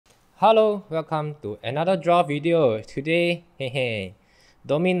Hello, welcome to another draw video. Today,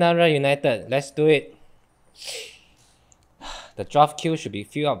 Dominaria United. Let's do it. The draft queue should be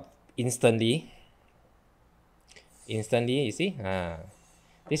filled up instantly. You see?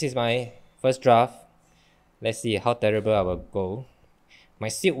 This is my first draft. Let's see how terrible I will go. My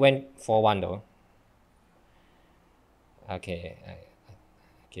seed went 4-1 though. Okay,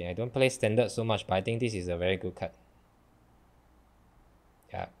 I don't play standard so much, but I think this is a very good card.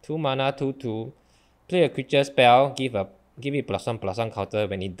 Yeah, 2 mana, 2/2. Play a creature spell, give it +1/+1 counter.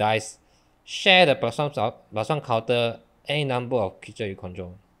 When it dies, share the +1/+1 counter any number of creature you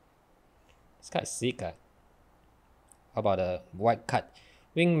control. This card is sick. How about the white card?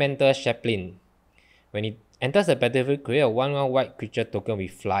 Wing Mentor Chaplain. When it enters the battlefield, create a 1/1 white creature token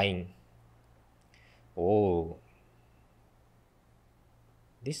with flying. Oh.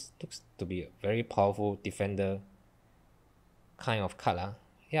 This looks to be a very powerful defender kind of card.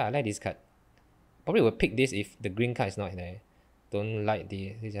 Yeah, I like this card. Probably will pick this if the green card is not there. Don't like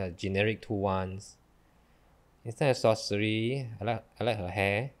this. These are generic 2/1s. Instead of sorcery, I like her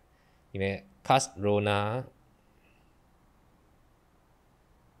hair. You may cast Rona.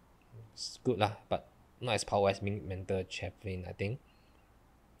 It's good but not as powerful as Mentor Chaplain, I think.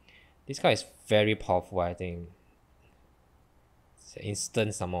 This card is very powerful, I think. It's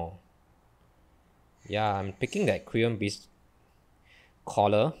instant some more. Yeah, I'm picking that Crayon Beast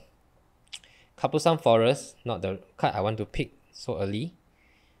Collar. Couplesome Forest, not the card I want to pick so early.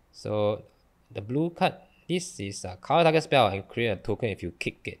 So the blue card, this is a color target spell and create a token if you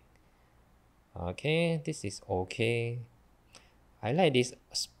kick it. Okay, this is okay. I like this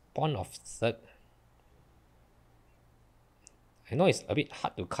Spawn of Third. I know it's a bit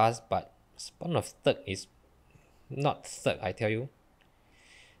hard to cast, but Spawn of Third is not third, I tell you.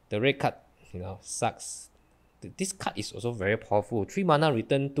 The red card, sucks. This card is also very powerful. 3 mana,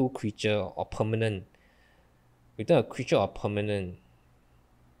 return 2 creature or permanent. Return a creature or permanent.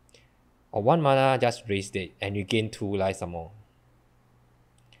 Or 1 mana, just raise it and you gain 2 life some more.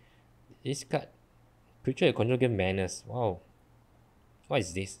 This card, creature you control gain menace. Wow. What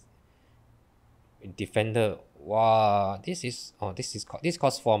is this? Defender. Wow. This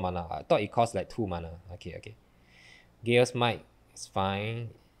costs 4 mana. I thought it cost like 2 mana. Okay. Gale's Might is fine.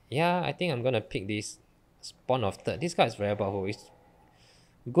 Yeah, I think I'm gonna pick this Spawn of Third. This card is very powerful. It's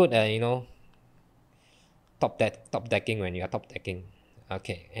good at top decking when you are top decking.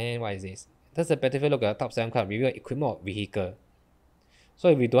 Okay, and what is this? Does the battlefield look at the top 7 card? Reveal equipment or vehicle. So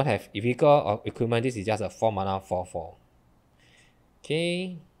if we don't have vehicle or equipment, this is just a 4 mana 4/4.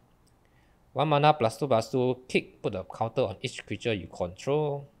 Okay. 1 mana +2/+2. Kick, put a counter on each creature you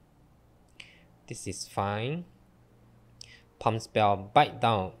control. This is fine. Pump spell, Bite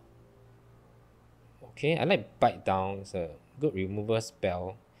Down. Okay, I like Bite Down. It's a good removal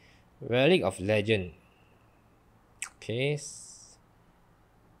spell. Relic of Legend. Okay.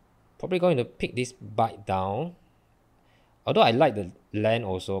 Probably going to pick this Bite Down. Although I like the land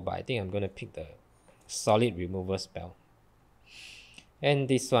also, but I think I'm going to pick the solid removal spell. And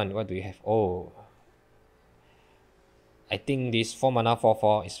this one, what do we have? Oh. I think this 4 mana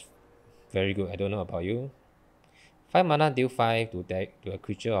 4/4 is very good. I don't know about you. 5 mana, deal 5 to a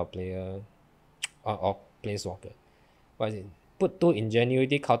creature or player. Or planeswalker. What is it? Put 2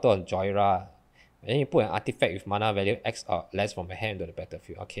 Ingenuity counter on Joyra. And then you put an artifact with mana value X or less from your hand to the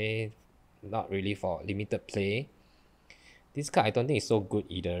battlefield. Okay. Not really for limited play. This card I don't think is so good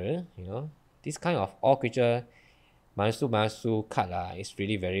either. This kind of all creature -2/-2 card is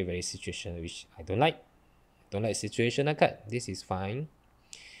really very, very situational, which I don't like. Don't like situational card. This is fine.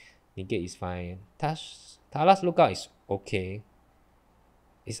 Negate is fine. Tala's Lookout is okay.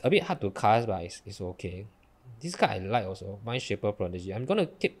 It's a bit hard to cast, but it's okay. This card I like also. Mindshaper Prodigy. I'm gonna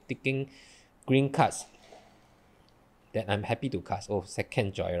keep picking green cards that I'm happy to cast. Oh,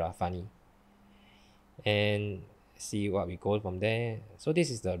 second Joyra, funny. And see what we go from there. So this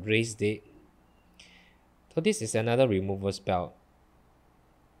is the race date. So this is another removal spell.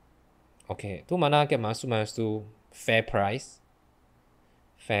 Okay, 2 mana, get -2/-2. Fair price.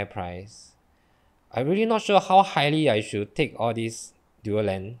 I'm really not sure how highly I should take all these dual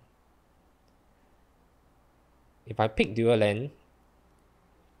land. If I pick dual land,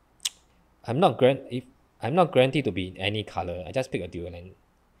 I'm not guaranteed to be in any color. I just pick a dual land.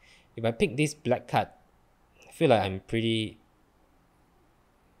 If I pick this black card, I feel like I'm pretty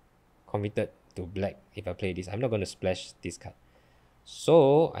committed to black if I play this. I'm not going to splash this card.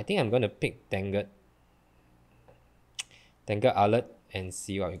 So I think I'm going to pick Tangled Alert and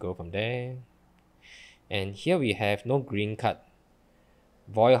see what we go from there. And here we have no green card.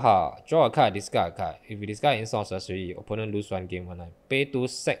 Void Heart. Draw a card, discard a card. If you discard insult sorcery, opponent lose 1 game 1 night. Pay 2,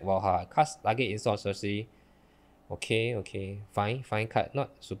 sack Void Heart. Cast target insult sorcery. Okay. Fine card.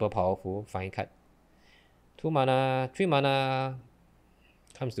 Not super powerful. Fine card. 2 mana, 3 mana.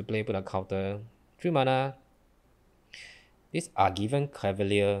 Comes to play, put a counter. 3 mana. This given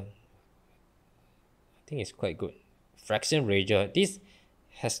Cavalier. I think it's quite good. Fraction Rager. This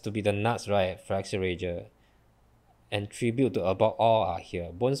has to be the nuts, right? Fraction Rager. And Tribute to About all are here.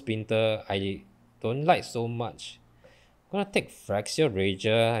 Bone Splinter, I don't like so much. I'm gonna take Fracture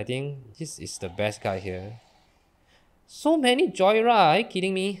Rager. I think this is the best card here. So many Joyra, are you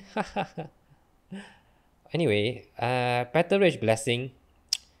kidding me? Anyway, Battle Rage Blessing.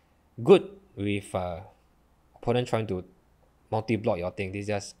 Good with opponent trying to multi-block your thing. They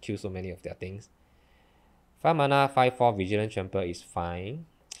just kill so many of their things. 5 mana, 5/4 Vigilant Tramper is fine.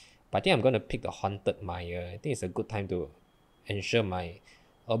 But I think I'm going to pick the Haunted Mire. I think it's a good time to ensure my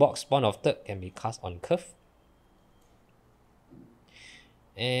Urborg Spawn of Third can be cast on curve.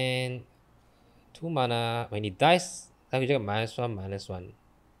 And 2 mana, when it dies, I will get -1/-1.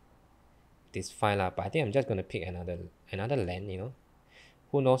 It's fine lah, but I think I'm just going to pick another land, you know.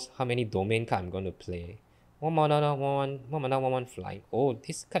 Who knows how many domain cards I'm going to play. 1 mana, 1/1 flying. Oh,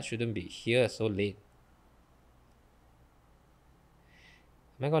 this card shouldn't be here so late.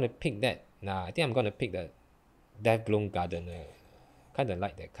 Am I going to pick that? Nah, I think I'm going to pick the Deathbloom Gardener. Kind of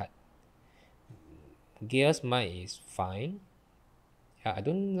like that card. Gear's Might is fine. Yeah, I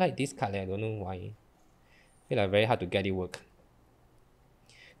don't like this card. I don't know why. I feel like very hard to get it work.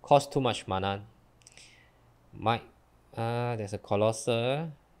 Cost too much mana. Might. There's a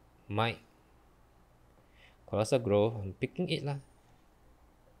Colossal. Might. Colossal Growth. I'm picking it lah.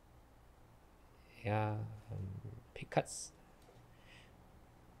 Yeah. Pick cards.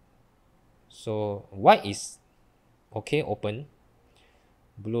 So white is okay, open.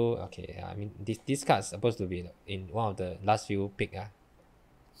 Blue, okay. I mean, this card is supposed to be in one of the last few pick.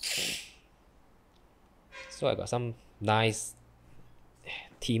 So I got some nice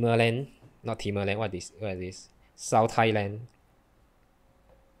Timberland. Not Timberland, what is this? South Thailand.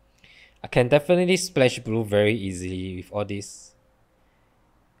 I can definitely splash blue very easily with all this.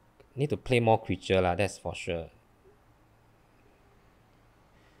 Need to play more creature lah, that's for sure.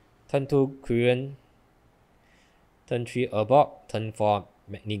 Turn 2 Quirion. Turn 3 Urborg. Turn 4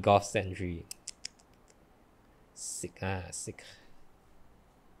 Magnigoth Sentry. Sick.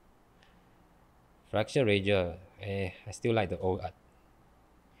 Fracture Rager. I still like the old art.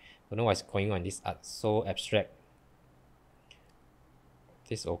 Don't know what's going on in this art. So abstract.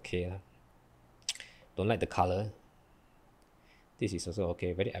 This is okay. Don't like the color. This is also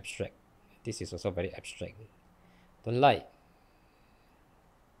okay. Very abstract. This is also very abstract. Don't like.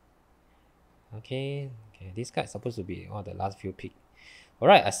 Okay, this card is supposed to be one of the last few picks.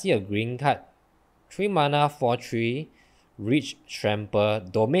 Alright, I see a green card. 3 mana, 4/3. Reach Trample.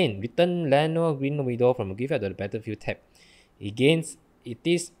 Domain. Return land or Green Widow from a graveyard to the battlefield tap. It gains. It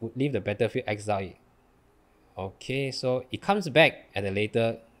would leave the battlefield exile. Okay, so it comes back at a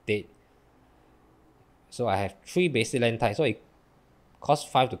later date. So I have 3 basic land types. So it costs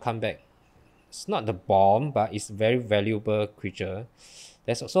 5 to come back. It's not the bomb, but it's very valuable creature.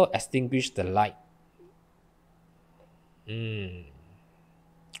 There's also Extinguish the Light. Create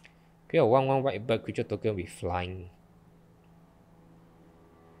a 1/1 white bird creature token with flying.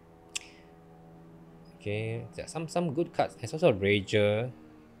 Okay, there's some good cards. There's also a Rager.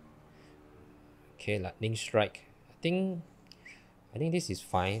 Okay, Lightning Strike. I think this is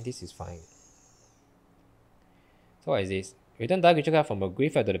fine. This is fine. So what is this? Return target creature card from a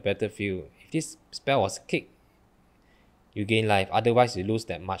graveyard to the battlefield. If this spell was kicked, you gain life. Otherwise, you lose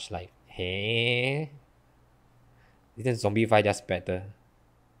that much life. Hey, isn't Zombie Fight just better?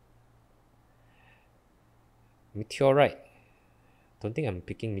 Meteorite. Don't think I'm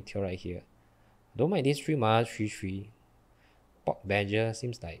picking Meteorite here. Don't mind this 3 mana 3/3. Pork Badger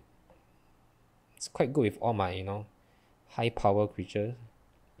seems like it's quite good with all my high power creatures.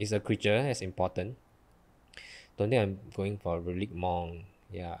 It's a creature, that's important. Don't think I'm going for Relic Monk.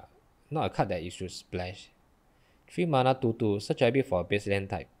 Yeah, not a card that you should splash. 3 mana 2/2. Search attribute for a base land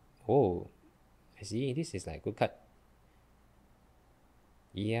type. Oh, I see. This is like good card.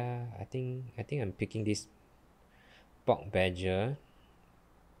 Yeah, I think I'm picking this Pork Badger.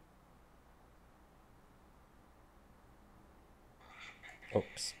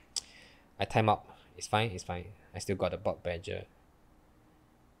 Oops. I time out. It's fine. I still got a Pork Badger.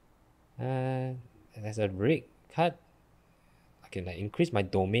 There's a rig card. I can increase my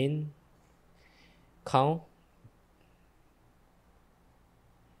domain count.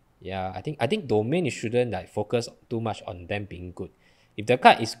 Yeah, I think domain shouldn't focus too much on them being good. If the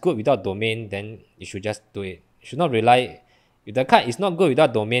card is good without domain, then you should just do it. You should not rely. If the card is not good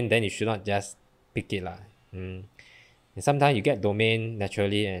without domain, then you should not just pick it lah. And sometimes you get domain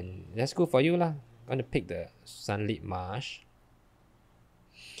naturally, and that's good for you lah. I'm gonna pick the Sunlit Marsh.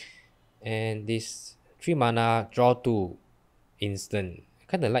 And this 3 mana, draw 2, instant. I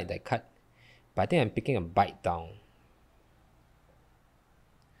kinda like that card. But I think I'm picking a Bite down.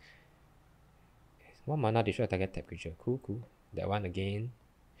 1 mana, destroy target tap creature. Cool. That one again.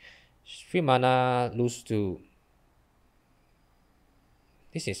 3 mana, lose 2.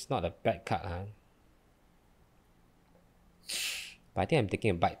 This is not a bad card, huh? But I think I'm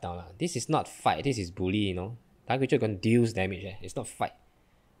taking a Bite down. This is not fight, this is bully, you know. Target creature gonna deal damage. It's not fight.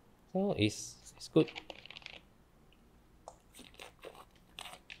 So it's good.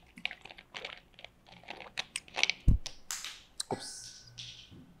 Oops.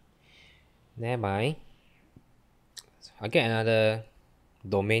 Never mind. I'll get another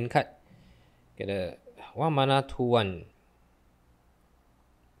domain card. Get a 1 mana 2/1.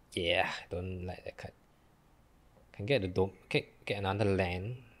 Yeah, I don't like that card. Can get the get another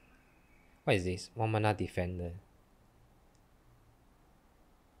land. What is this? 1 mana defender.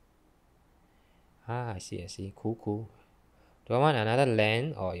 I see. Cool. Do I want another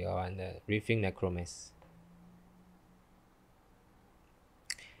land or you want the Reefing Necromancer?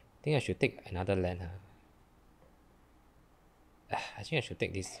 I think I should take another land. I think I should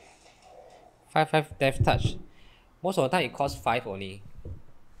take this. 5/5 Death Touch. Most of the time it costs 5 only.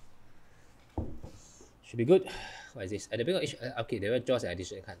 Should be good. What is this? At the beginning of each okay, they will draw an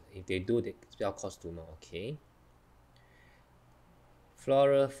additional card. If they do, the spell cost 2 more. Okay.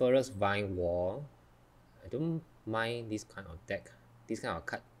 Floral Forest Vine Wall. I don't mind this kind of deck. This kind of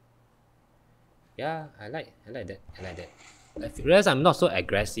card. Yeah, I like that. I realize I'm not so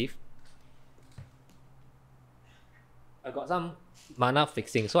aggressive. I got some mana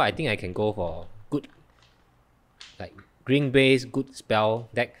fixing, so I think I can go for good, like green base, good spell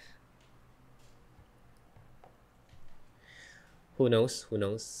deck. Who knows?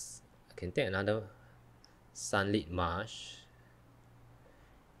 I can take another Sunlit Marsh.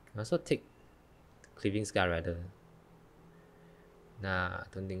 I also take Cleaving Sky rather. Nah, I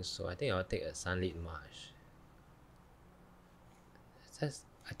don't think so. I think I'll take a Sunlit Marsh.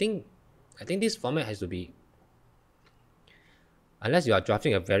 I think this format has to be, unless you are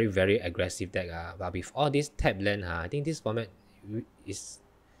drafting a very, very aggressive deck, but with all these tap land, I think this format is,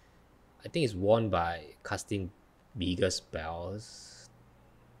 I think it's won by casting bigger spells.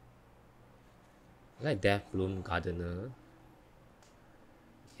 I like Deathbloom Gardener.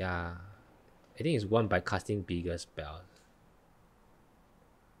 Yeah, I think it's won by casting bigger spells.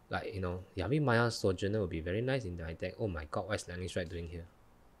 Like, you know, Yami Maya Sojourner would be very nice in my deck. Oh my god, what is Lightning Strike doing here?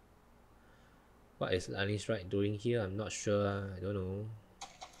 What is Lightning Strike doing here? I'm not sure. I don't know.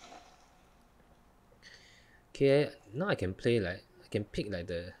 Okay, now I can play like, I can pick like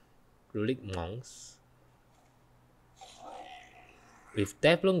the Relic Monks. With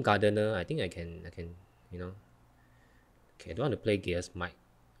Deathbloom Gardener, I think I can, you know. Okay, I don't want to play Gear's Might.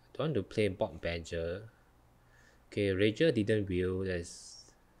 I don't want to play Bot Badger. Okay, Rager didn't wheel.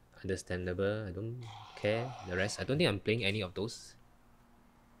 That's understandable. I don't care. The rest, I don't think I'm playing any of those.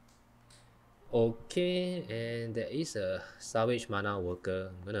 Okay, and there is a Salvage Mana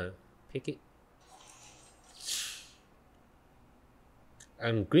Worker. I'm gonna pick it.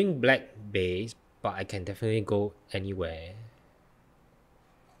 I'm green-black base, but I can definitely go anywhere.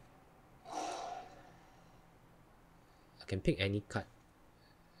 I can pick any card.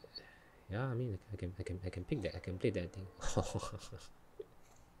 Yeah, I mean, I can pick that. I can play that thing.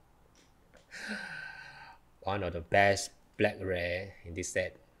 One of the best black rare in this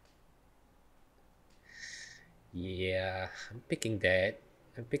set. Yeah, I'm picking that.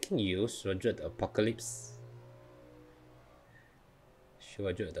 I'm picking you, Soldier the Apocalypse.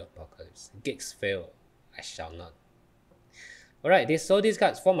 Soldier the Apocalypse. Gigs fail. I shall not. Alright, so these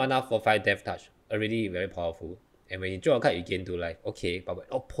cards 4 mana for 5 Death Touch. Already very powerful. And when you draw a card, you gain 2 life. Okay, but when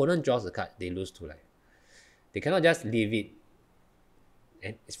opponent draws a card, they lose 2 life. They cannot just leave it.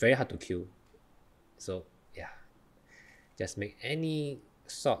 And it's very hard to kill. So, yeah. Just make any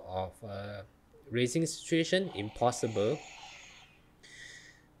sort of raising situation impossible.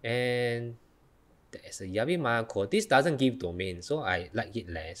 And there's a Yabi Maya Core. This doesn't give domain, so I like it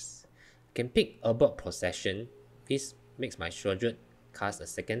less. I can pick Abort Possession. This makes my Shroudred cast a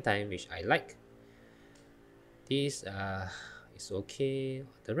second time, which I like. This is okay.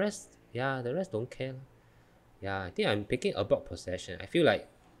 The rest, yeah, the rest don't care. Yeah, I think I'm picking Abort Possession. I feel like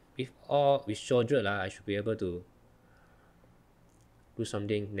with Shroudred, I should be able to do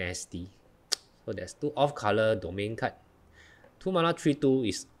something nasty. So there's 2 off-color domain card. 2 mana 3/2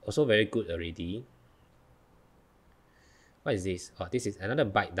 is also very good already. What is this? Oh, this is another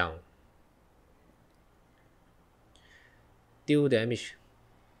bite down. Deal damage.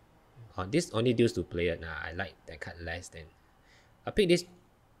 Oh, this only deals to player. Nah, I like that card less than. I pick this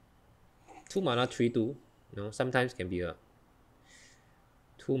 2 mana 3/2. You know, sometimes can be a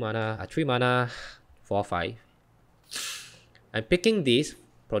 3 mana 4/5. I'm picking this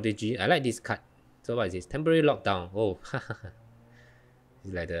Prodigy. I like this card. So what is this? Temporary lockdown. Oh,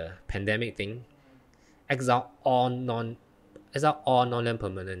 it's like the pandemic thing. Exile all non-land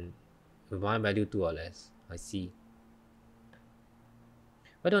permanent with 1 value 2 or less. I see.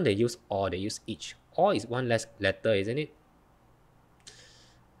 Why don't they use all? They use each. All is 1 less letter, isn't it?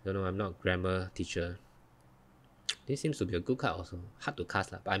 Don't know. I'm not a grammar teacher. This seems to be a good card also. Hard to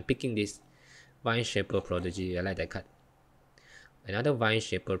cast, but I'm picking this Vine Shaper Prodigy. I like that card. Another Vine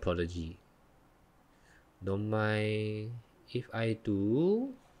Shaper Prodigy. Don't mind if I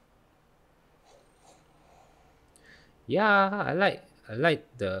do. Yeah, I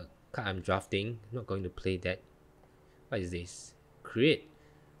like the card I'm drafting. I'm not going to play that. What is this? Create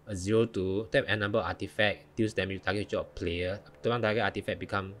a 0/2, tap a number of artifact, deals damage to target your player. The one target artifact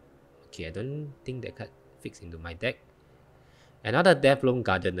become. Okay, I don't think that card fits into my deck. Another Deathlong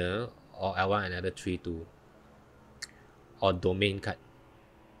Gardener or L1 another 3/2. Or domain card.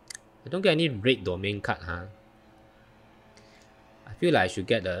 I don't get any red domain card, huh? I feel like I should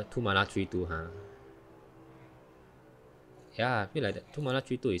get the 2 mana 3/2, huh? Yeah, I feel like the 2 mana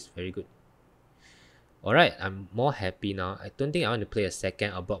 3/2 is very good. Alright, I'm more happy now. I don't think I want to play a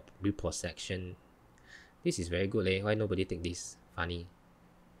second about repossession. This is very good, eh? Why nobody take this? Funny.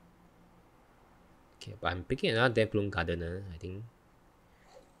 Okay, but I'm picking another Deathlong Gardener, I think.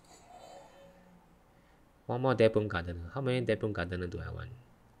 One more Deathlong Gardener. How many Deathlong Gardener do I want?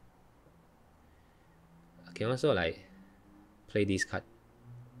 I can also like play this card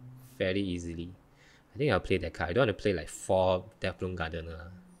fairly easily. I think I'll play that card. I don't want to play like 4 Deathlong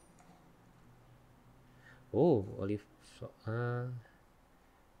Gardener. Oh, olive.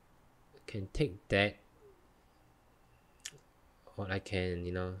 Can take that. Or I can,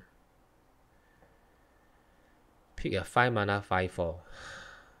 you know, pick a 5 mana 5/4.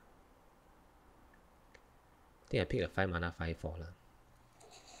 I think I pick a 5 mana 5/4 lah.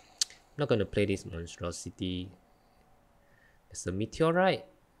 I'm not gonna play this monstrosity. It's a meteorite.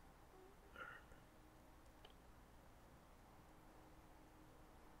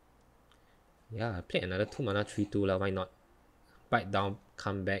 Yeah, I played another 2 mana 3/2 lah. Why not? Bite down,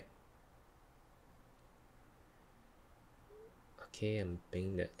 come back. Okay, I'm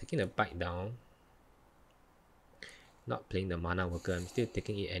taking the bite down. Not playing the mana worker. I'm still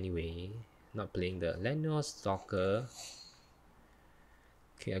taking it anyway. Not playing the Lenor Stalker.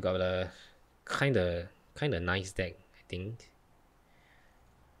 Okay, I got a kind of nice deck, I think.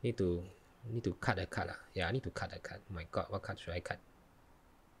 Need to cut a card. Yeah, I need to cut a card. Oh my god, what card should I cut?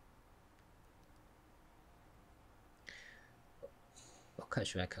 What card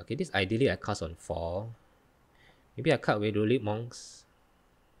should I cut? Okay, this ideally I cast on 4. Maybe I cut away Relic Monks.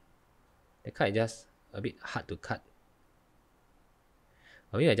 The card is just a bit hard to cut.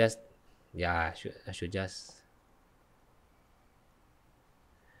 Or maybe I just, yeah, I should just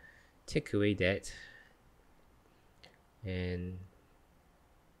take away that. And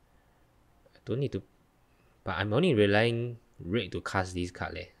I don't need to, but I'm only relying red to cast this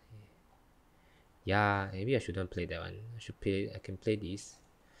card leh. Yeah, maybe I shouldn't play that one. I can play this.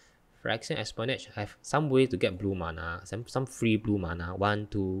 Fraction Exponent. I have some way to get blue mana. Some free blue mana. 1,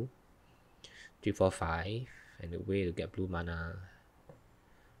 2, 3, 4, 5. And a way to get blue mana.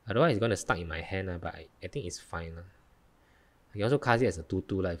 Otherwise it's gonna stuck in my hand, but I think it's fine. I can also cast it as a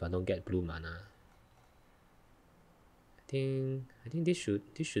 2/2 if I don't get blue mana. I think this should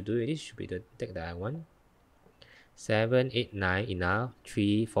do it. This should be the deck that I want. 7, 8, 9 enough.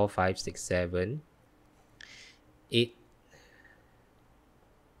 3, 4, 5, 6, 7. 8.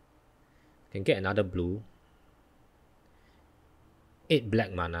 Can get another blue. 8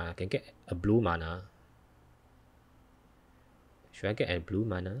 black mana. Can get a blue mana. Should I get a blue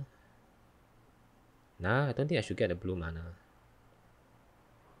mana? Nah, I don't think I should get a blue mana.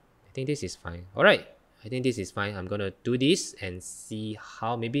 I think this is fine. Alright, I think this is fine. I'm gonna do this and see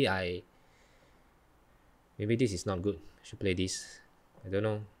how. Maybe this is not good. I should play this. I don't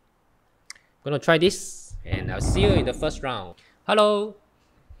know. I'm gonna try this and I'll see you in the first round. Hello.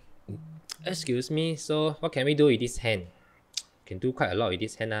 Excuse me. So what can we do with this hand? Can do quite a lot with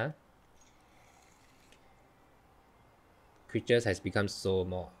this hand. Creatures has become so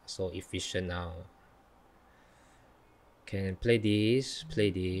efficient now. Can play this,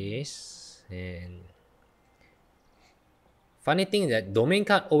 and Funny thing is that domain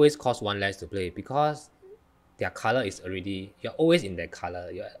card always cost 1 less to play because their color is already, you're always in that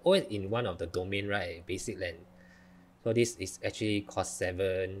color. You're always in one of the domain, right? Basic land. So this is actually cost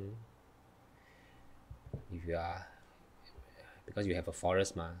 7 if you are, because you have a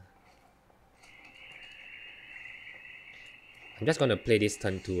forest ma. I'm just gonna play this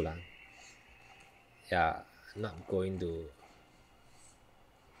turn 2 lah. Yeah, I'm not going to.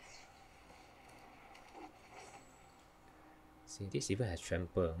 See, this even has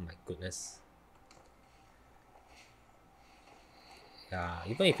trample. Oh my goodness. Yeah,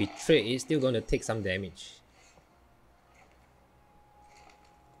 even if we trade, it's still gonna take some damage.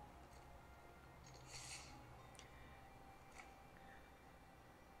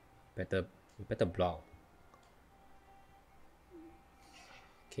 Better block.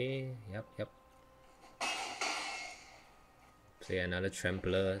 Okay, yep. Play another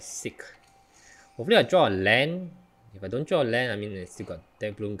trampler, sick. Hopefully I draw a land. If I don't draw a land, I mean I still got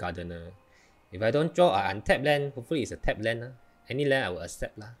Dead Bloom Gardener. If I don't draw an untapped land, hopefully it's a tapped land. Any land I will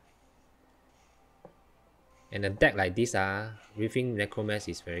accept lah. And a deck like this Riffing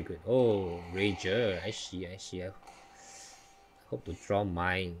Necromancer is very good. Oh, Rager, I see. I hope to draw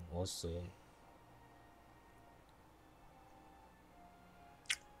mine also.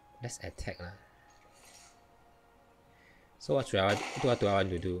 Let's attack lah. So what do I want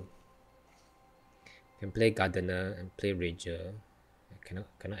to do? I can play Gardener and play Rager. I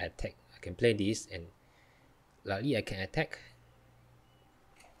cannot attack. I can play this and luckily I can attack.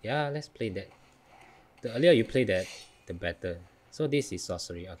 Yeah, let's play that. The earlier you play that, the better. So this is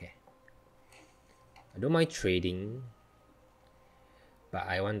sorcery, okay. I don't mind trading, but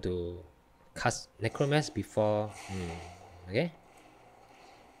I want to cast Necromancer before. Okay.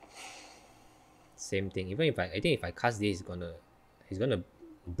 Same thing. Even if I think if I cast this, he's gonna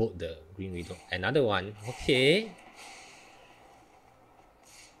bolt the Green Widow. Another one. Okay.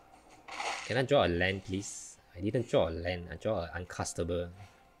 Can I draw a land, please? I didn't draw a land. I draw an uncastable.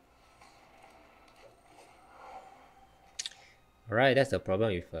 Alright, that's the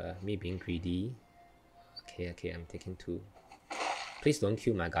problem with me being greedy. Okay, I'm taking 2. Please don't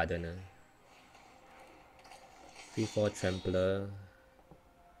kill my Gardener. 3-4 Trampler.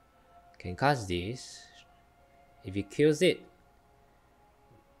 Can cast this. If he kills it,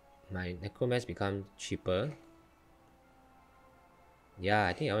 my Necromancer becomes cheaper. Yeah,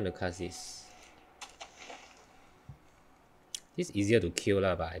 I think I want to cast this. This is easier to kill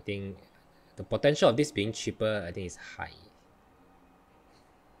lah, but I think the potential of this being cheaper, I think is high.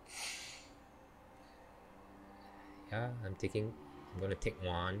 Yeah, I'm gonna take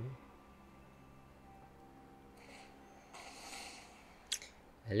 1.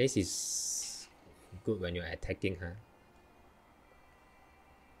 At least it's good when you're attacking,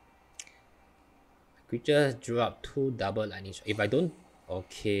 Creature drew up 2 double lightning strike. If I don't,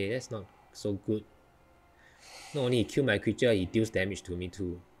 okay, that's not so good. Not only he kill my creature, he deals damage to me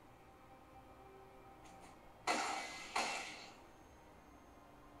too.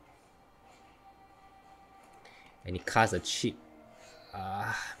 And he casts a chip.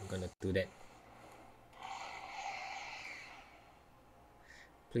 I'm gonna do that.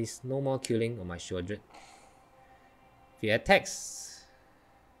 Please, no more killing on my shoulder. If he attacks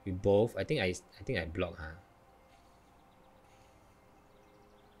with both, I think I block,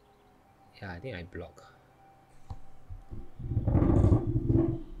 Yeah, I think I block.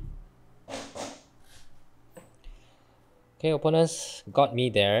 Okay, opponents got me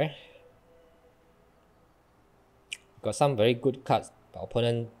there. Got some very good cards, but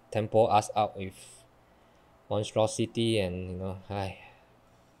opponent tempo us out with monstrosity and hi.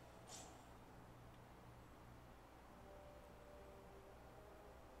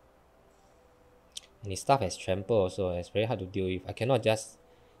 And his stuff has trample also. It's very hard to deal with. I cannot just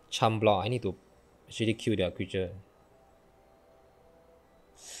charm block. I need to actually kill their creature.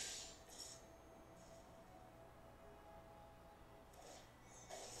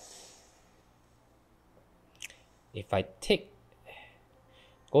 If I take,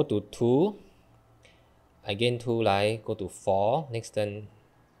 go to 2, I gain 2 life, go to 4, next turn.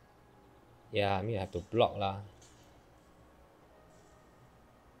 Yeah, I mean I have to block lah.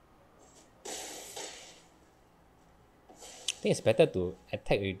 I think it's better to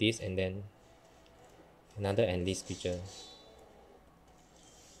attack with this and then another endless creature.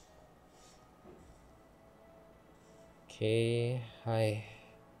 Okay, hi.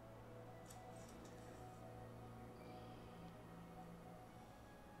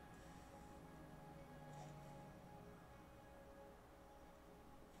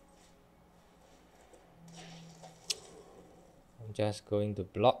 I'm just going to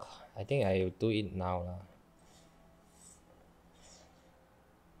block. I think I will do it now lah.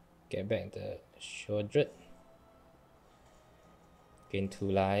 Get back the Shordred. Gain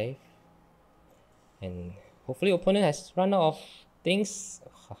 2 life. And hopefully opponent has run out of things.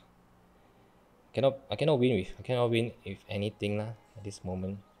 I cannot win with anything lah at this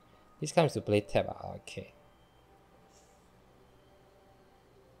moment. This comes to play tap. Okay.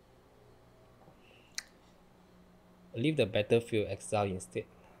 Leave the battlefield, exile instead.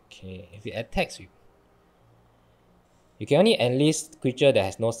 Okay, if it attacks you, you can only enlist creature that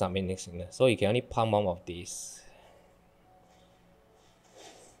has no submitting signal. So you can only pump one of these.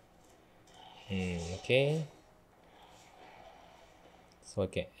 Okay. So I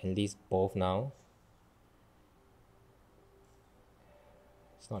can enlist both now.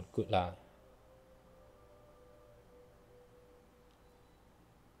 It's not good lah.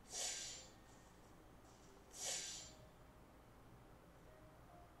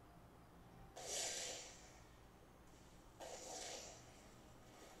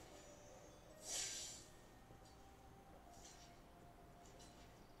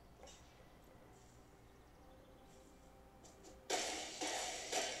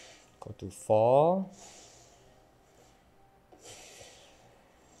 Go to 4.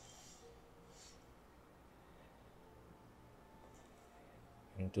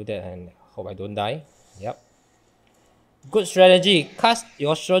 And do that and hope I don't die. Yep. Good strategy. Cast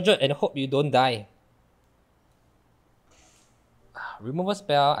your Shordred and hope you don't die. Remove a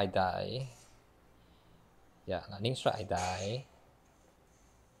spell, I die. Yeah, lightning strike, I die.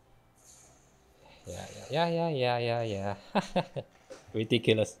 Yeah.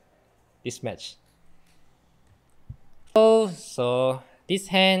 Ridiculous. This match. So this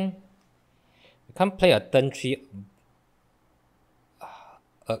hand, we can't play a turn 3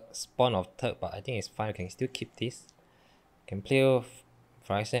 spawn of third, but I think it's fine. We can still keep this. Can play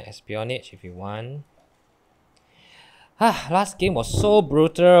Horizon Espionage if you want. Last game was so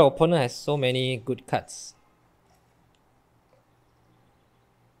brutal. Opponent has so many good cards.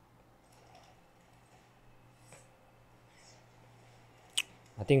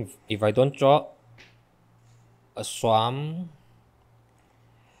 I think if I don't draw a Swamp,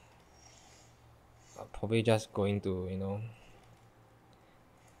 I'm probably just going to,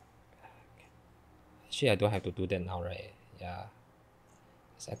 actually I don't have to do that now, right? Yeah.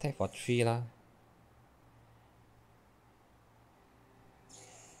 Let's attack for 3 lah.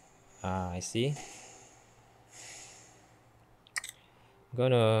 I see.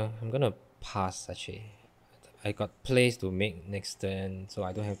 I'm gonna pass actually. I got plays to make next turn, so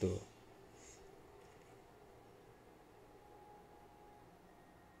I don't have to.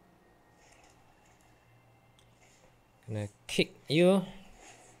 Gonna kick you.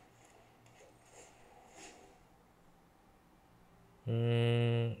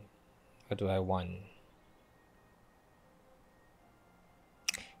 What do I want?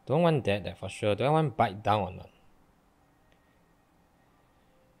 Don't want that for sure. Do I want bite down or not?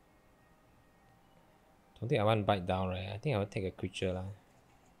 Don't think I want bite down, right? I think I will take a creature lah.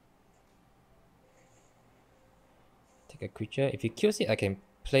 Take a creature. If he kills it, I can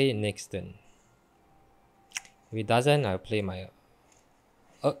play it next turn. If it doesn't, I'll play my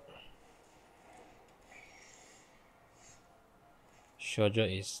Shordred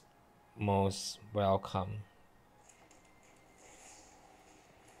is most welcome.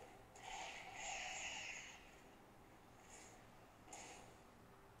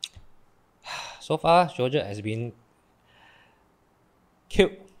 So far, Shordred has been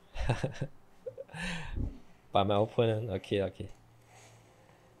killed by my opponent. Okay.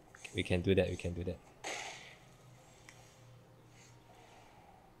 We can do that.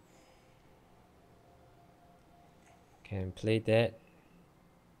 Can play that.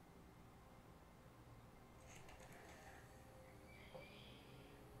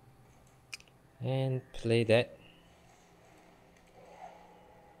 And play that.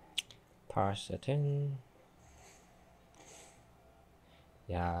 Pass a turn.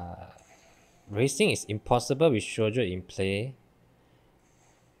 Yeah. Racing is impossible with Shordred in play.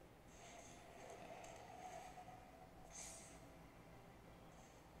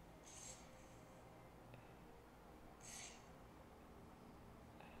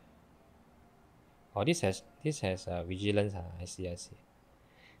 Oh, this has vigilance. I see.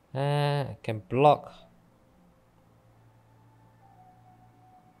 I can block.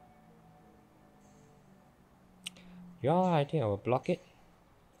 Yeah, I think I will block it.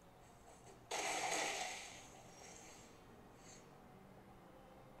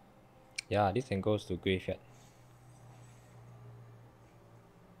 Yeah, this can goes to graveyard.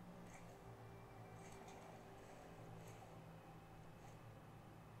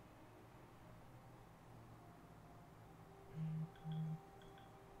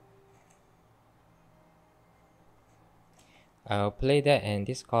 I'll play that, and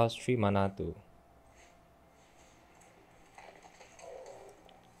this costs 3 mana to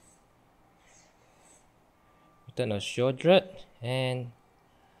return a Shieldred, and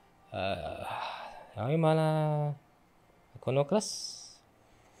how many mana? Iconoclast.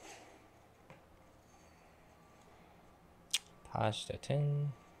 Pass the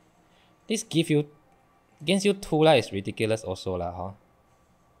turn. This gives you 2 lah, is ridiculous also lah, huh?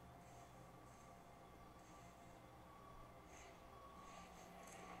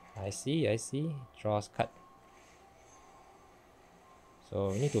 I see. Draws card. So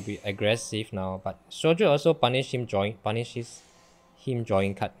we need to be aggressive now, but soldier also punishes him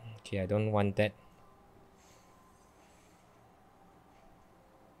drawing card. Okay, I don't want that.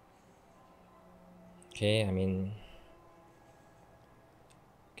 Okay, I mean,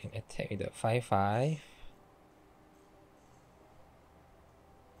 can attack with the 5/5.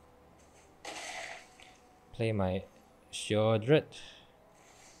 Play my Shieldred.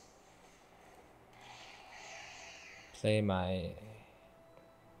 Play my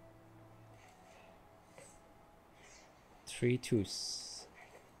 3/2s.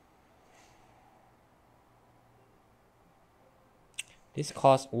 This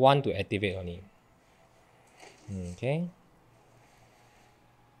costs 1 to activate only. Okay.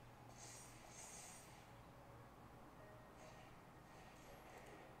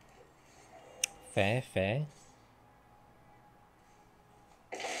 Fair.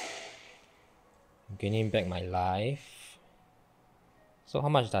 I'm gaining back my life. So how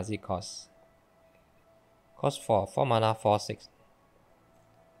much does it cost? Cost 4 mana 4/6.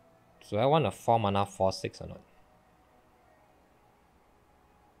 So I want a 4 mana 4/6 or not?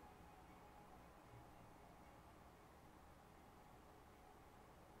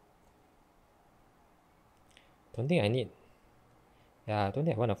 Don't think I need. Yeah, I don't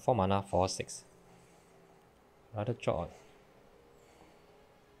think I want a 4 mana 4/6. Rather draw.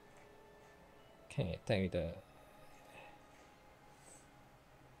 Can attack with the.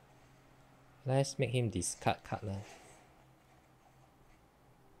 Let's make him discard card lah.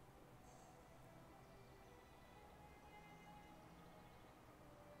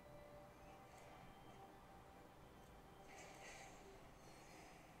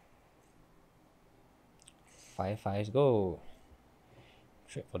 Fives go.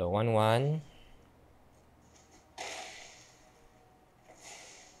 Trade for the 1/1.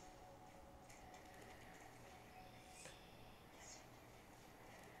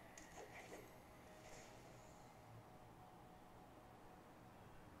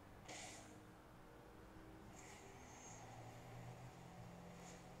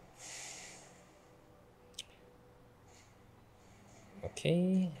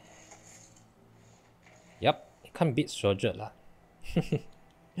 Okay. Yup, it can't beat Shieldred lah.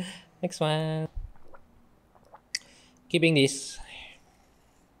 Next one. Keeping this.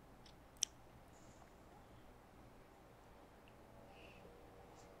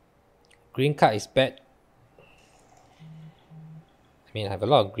 Green card is bad. I mean, I have a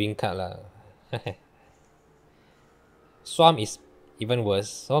lot of green card lah. Swamp is even worse.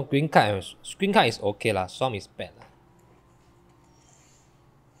 So green card is okay lah. Swamp is bad lah.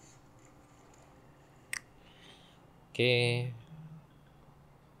 Okay.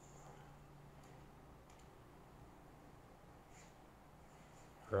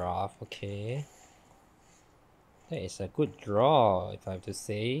 Rough, okay. That is a good draw, if I have to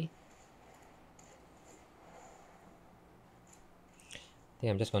say. I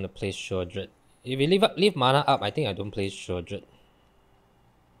think I'm just going to play Shieldred. If we leave mana up, I think I don't play Shieldred.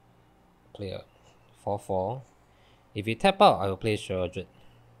 Play a 4/4. If you tap out, I will play Shieldred.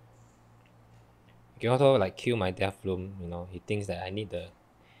 You can also like kill my Death Bloom, you know, he thinks that I need the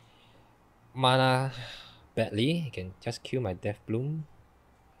mana badly. He can just kill my Death Bloom.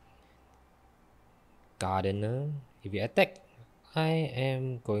 Gardener. If you attack, I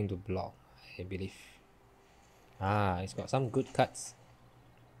am going to block, I believe. He's got some good cards.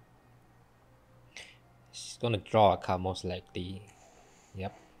 He's gonna draw a card most likely.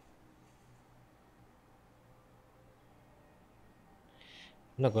 Yep.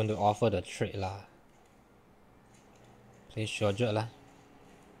 I'm not going to offer the trade lah. Play Shieldred lah.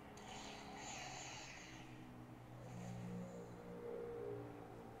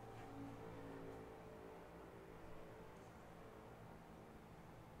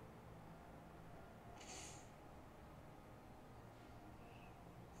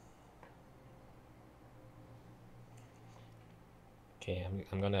 Okay,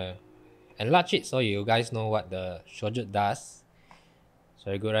 I'm gonna enlarge it so you guys know what the Shieldred does. It's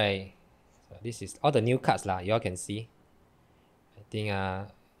very good, right? So this is all the new cards lah. Y'all can see. I think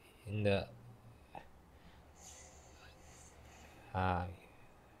in the I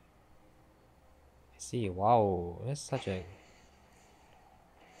see. Wow, that's such a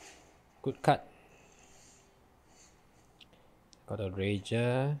good cut. Got a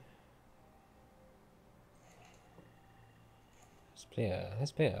Rager.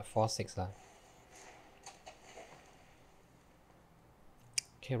 Let's play a 4/6 lah.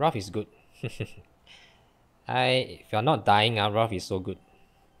 Okay, Rough is good. If you're not dying, Rough is so good.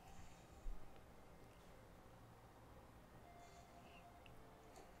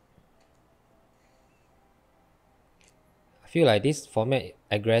 I feel like this format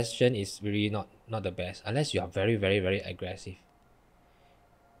aggression is really not the best unless you are very very aggressive.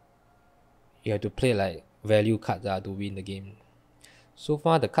 You have to play like value cards to win the game. So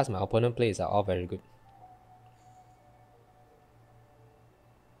far, the cards my opponent plays are all very good.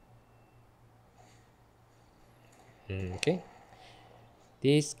 Okay.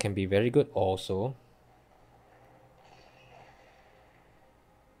 This can be very good also.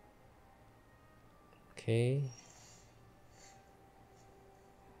 Okay.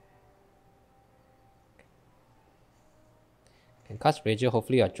 Can cast Rager,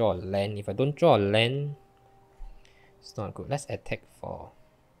 hopefully I draw a land. If I don't draw a land, it's not good. Let's attack for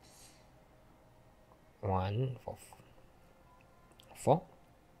 1 for 4.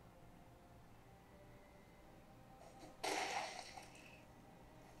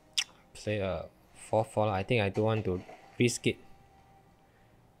 Play a 4/4. I think I don't want to risk it.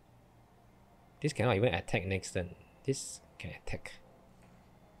 This cannot even attack next turn. This can attack.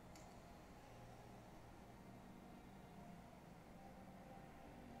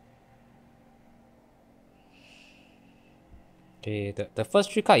 Okay, the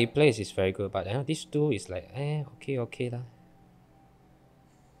first 3 cards he plays is very good, but this 2 is like okay lah.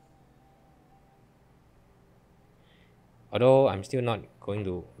 Although I'm still not going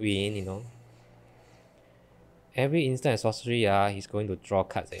to win, you know. Every instant and sorcery, he's going to draw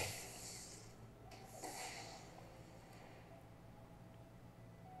cards.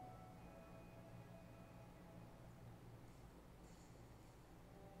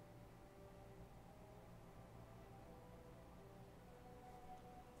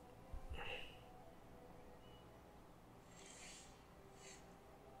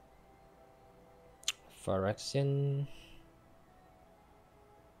 Phyrexian.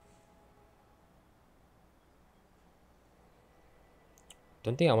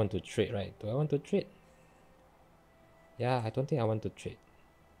 Don't think I want to trade, right? Do I want to trade? Yeah, I don't think I want to trade.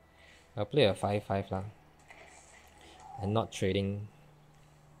 I'll play a 5/5 lah. I'm not trading.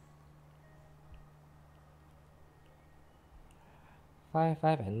 Five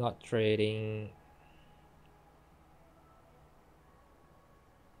and not trading.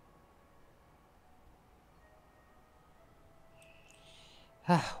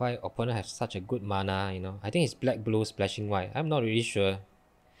 Why opponent have such a good mana, you know? I think it's black, blue, splashing white. I'm not really sure.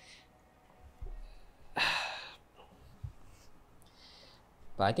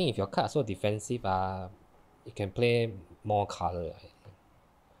 But I think if your card is so defensive, you can play more color.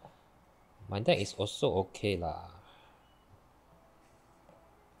 My deck is also okay lah.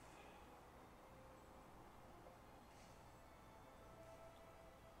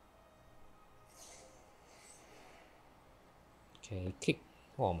 Okay, kick.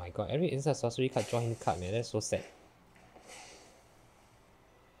 Oh my god, every instant sorcery card draw him card, man. That's so sad.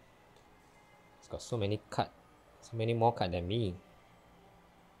 He's got so many cards. So many more cards than me.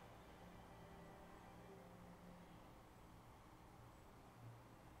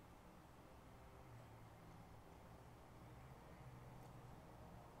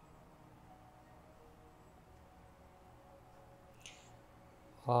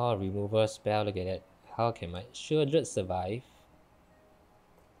 Oh, removal spell, look at that. How can my Shieldred survive?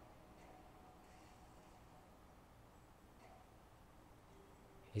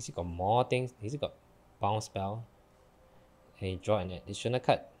 Has he got more things? Has he got bounce spell? And he draw an additional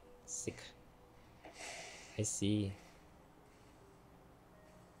card. Sick. I see.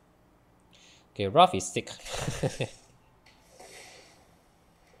 Okay, Rough is sick.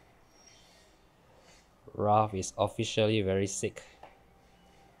 Rough is officially very sick.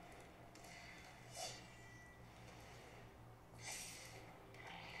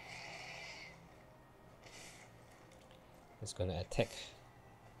 It's gonna attack.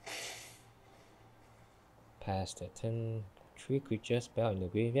 Pass the turn. 3 creature spell in the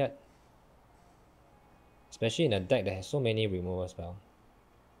graveyard. Especially in a deck that has so many removal spells.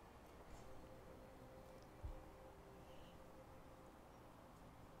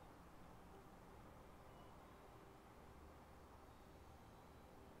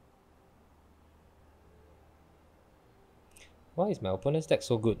 Why is my opponent's deck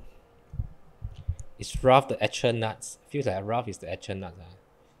so good? Is Ralph the actual nuts? Feels like Ralph is the actual nuts.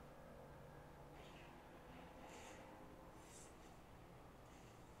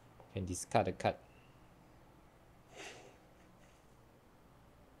 Can discard the card.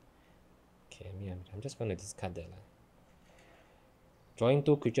 Okay, I'm just gonna discard that. Drawing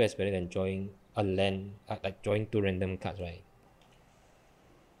 2 creatures is better than drawing a land, like drawing 2 random cards, right?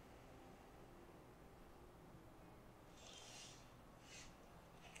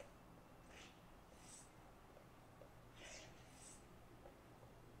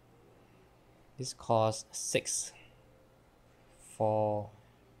 This costs 6, 4,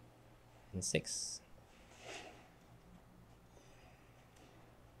 and 6.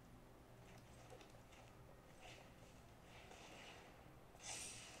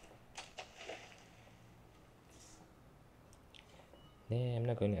 Yeah, I'm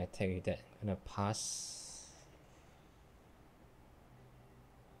not going to attack with that. I'm going to pass.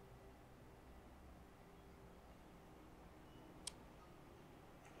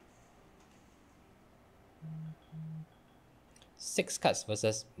 Six cards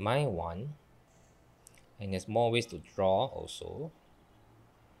versus my 1. And there's more ways to draw also.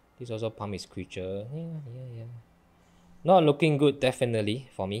 This also pump his creature. Yeah. Not looking good, definitely,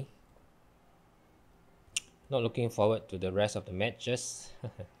 for me. Not looking forward to the rest of the matches.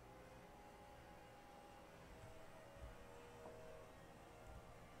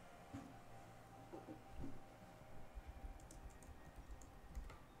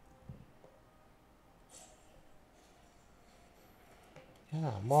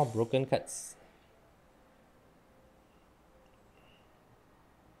 Yeah, more broken cards.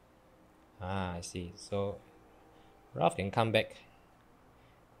 I see. So Ralph can come back.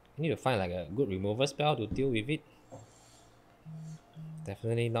 I need to find like a good removal spell to deal with it.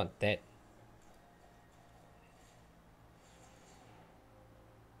 Definitely not that.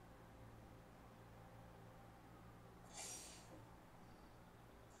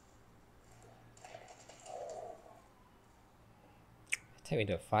 Attack with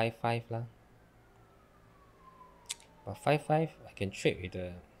the 5/5 lah. But 5/5 I can trade with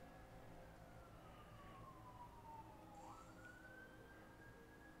the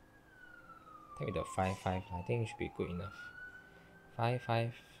with the 5/5. I think it should be good enough.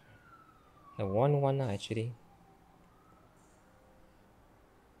 5/5. The 1/1 actually.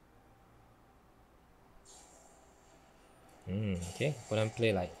 Okay, gonna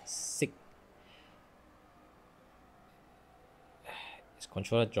play like 6. His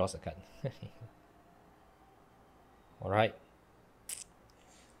controller draws a card. Alright.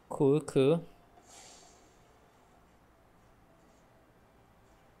 Cool.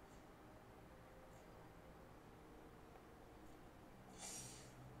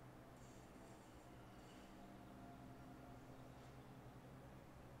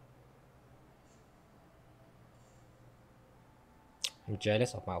 I'm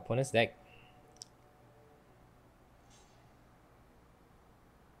jealous of my opponent's deck.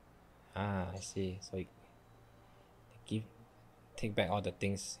 I see. So he take back all the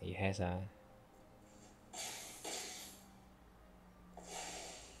things he has.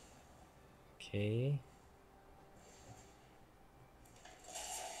 Okay.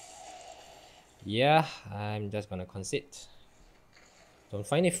 Yeah, I'm just gonna concede. Don't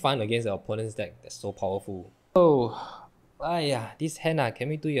find it fun against the opponent's deck that's so powerful. Oh, yeah, this hand can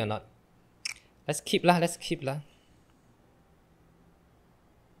we do it or not? Let's keep lah.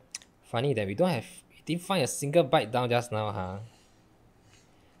 Funny that we didn't find a single bite down just now, huh?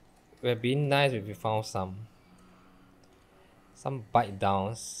 We're being nice if we found some bite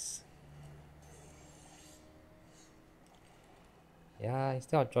downs. Yeah,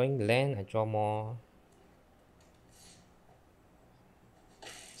 instead of drawing land, I draw more.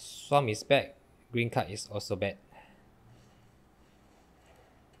 Swamp is bad. Green card is also bad.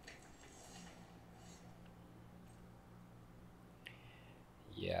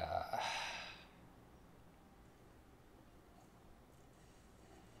 Yeah.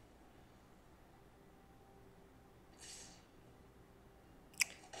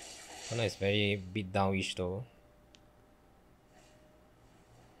 One is very beat down-ish though.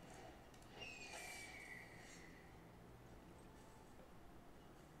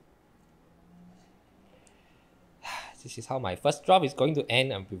 This is how my first drop is going to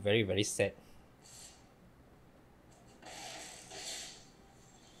end. I'll be very, very sad.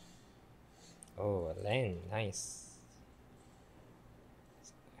 Oh, a land. Nice.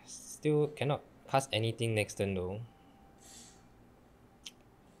 Still cannot cast anything next turn though.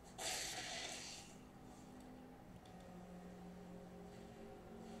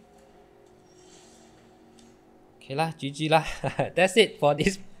 Okay lah, GG lah. That's it for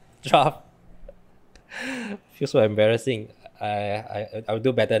this draft. Feels so embarrassing. I'll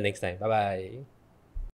do better next time. Bye bye.